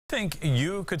Think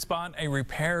you could spot a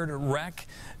repaired wreck?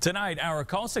 Tonight, our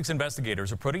Call 6 investigators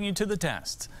are putting you to the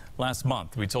test. Last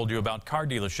month, we told you about car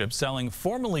dealerships selling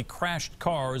formerly crashed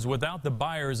cars without the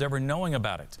buyers ever knowing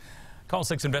about it. Call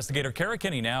 6 investigator Kara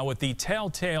Kenny now with the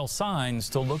telltale signs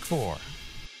to look for.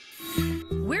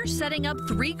 We're setting up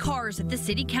 3 cars at the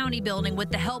City County building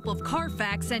with the help of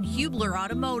Carfax and Hubler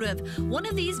Automotive. One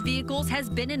of these vehicles has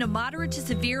been in a moderate to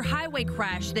severe highway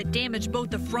crash that damaged both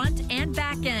the front and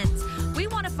back ends. We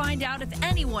want to find out if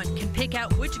anyone can pick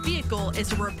out which vehicle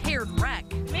is a repaired wreck.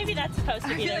 Maybe that's supposed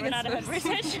to be there. We're not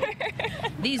 100%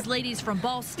 sure. These ladies from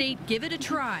Ball State give it a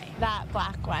try. That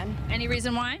black one. Any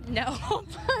reason why? No,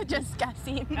 just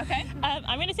guessing. Okay.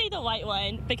 I'm going to say the white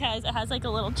one because it has like a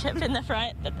little chip in the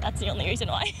front. That's the only reason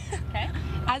why. Okay.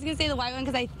 I was going to say the white one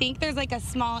because I think there's like a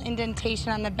small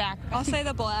indentation on the back. I'll say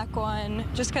the black one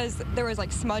just because there was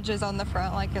like smudges on the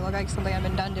front, like it looked like something had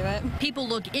been done to it. People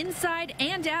look inside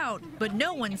and out, but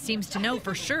no one seems to know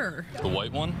for sure. The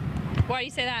white one? Why do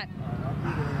you say that?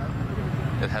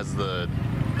 It has the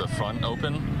front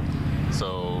open,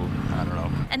 so I don't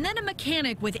know. And then a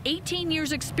mechanic with 18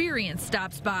 years experience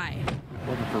stops by.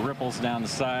 Looking for ripples down the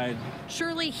side.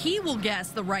 Surely he will guess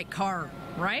the right car,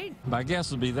 right? My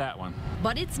guess would be that one.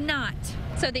 But it's not.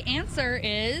 So the answer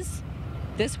is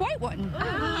this white one.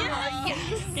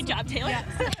 Yes. Good job, Taylor. Yes.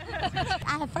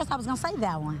 First I was going to say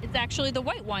that one. It's actually the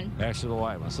white one. Actually, the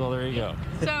white one. So there you go.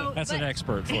 So That's an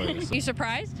expert for you. You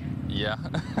surprised? Yeah,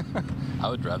 I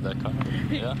would drive that car.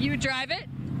 Yeah, You would drive it?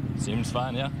 seems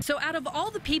fine. Yeah. So out of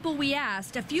all the people we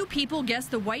asked, a few people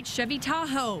guessed the white Chevy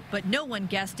Tahoe, but no one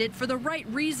guessed it for the right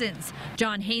reasons.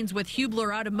 John Haynes with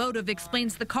Hubler Automotive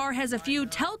explains the car has a few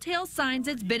telltale signs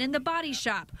it's been in the body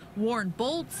shop. Worn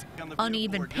bolts,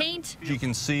 uneven paint. You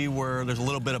can see where there's a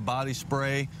little bit of body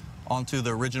spray onto the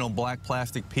original black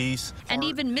plastic piece. And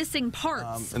even missing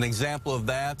parts. An example of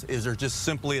that is there's just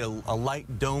simply a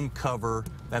light dome cover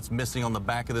that's missing on the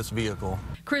back of this vehicle.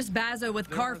 Chris Bazzo with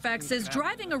Carfax says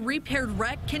driving a repaired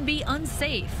wreck can be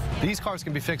unsafe. These cars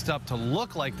can be fixed up to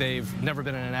look like they've never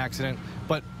been in an accident,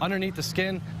 but underneath the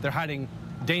skin, they're hiding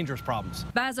dangerous problems.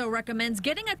 Bazzo recommends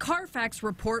getting a Carfax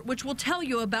report which will tell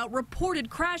you about reported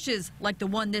crashes like the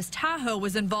one this Tahoe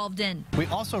was involved in. We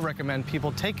also recommend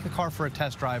people take a car for a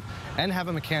test drive and have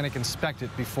a mechanic inspect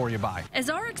it before you buy. As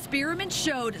our experiment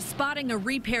showed, spotting a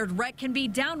repaired wreck can be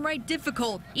downright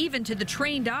difficult, even to the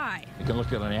trained eye. You can look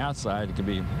at it on the outside. It can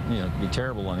be, be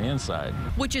terrible on the inside.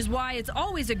 Which is why it's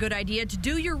always a good idea to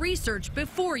do your research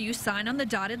before you sign on the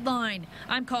dotted line.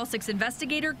 I'm Call 6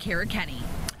 investigator Kara Kenny.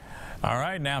 All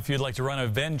right, now if you'd like to run a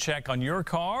VIN check on your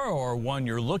car or one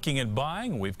you're looking at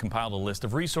buying, we've compiled a list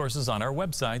of resources on our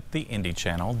website,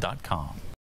 theindychannel.com.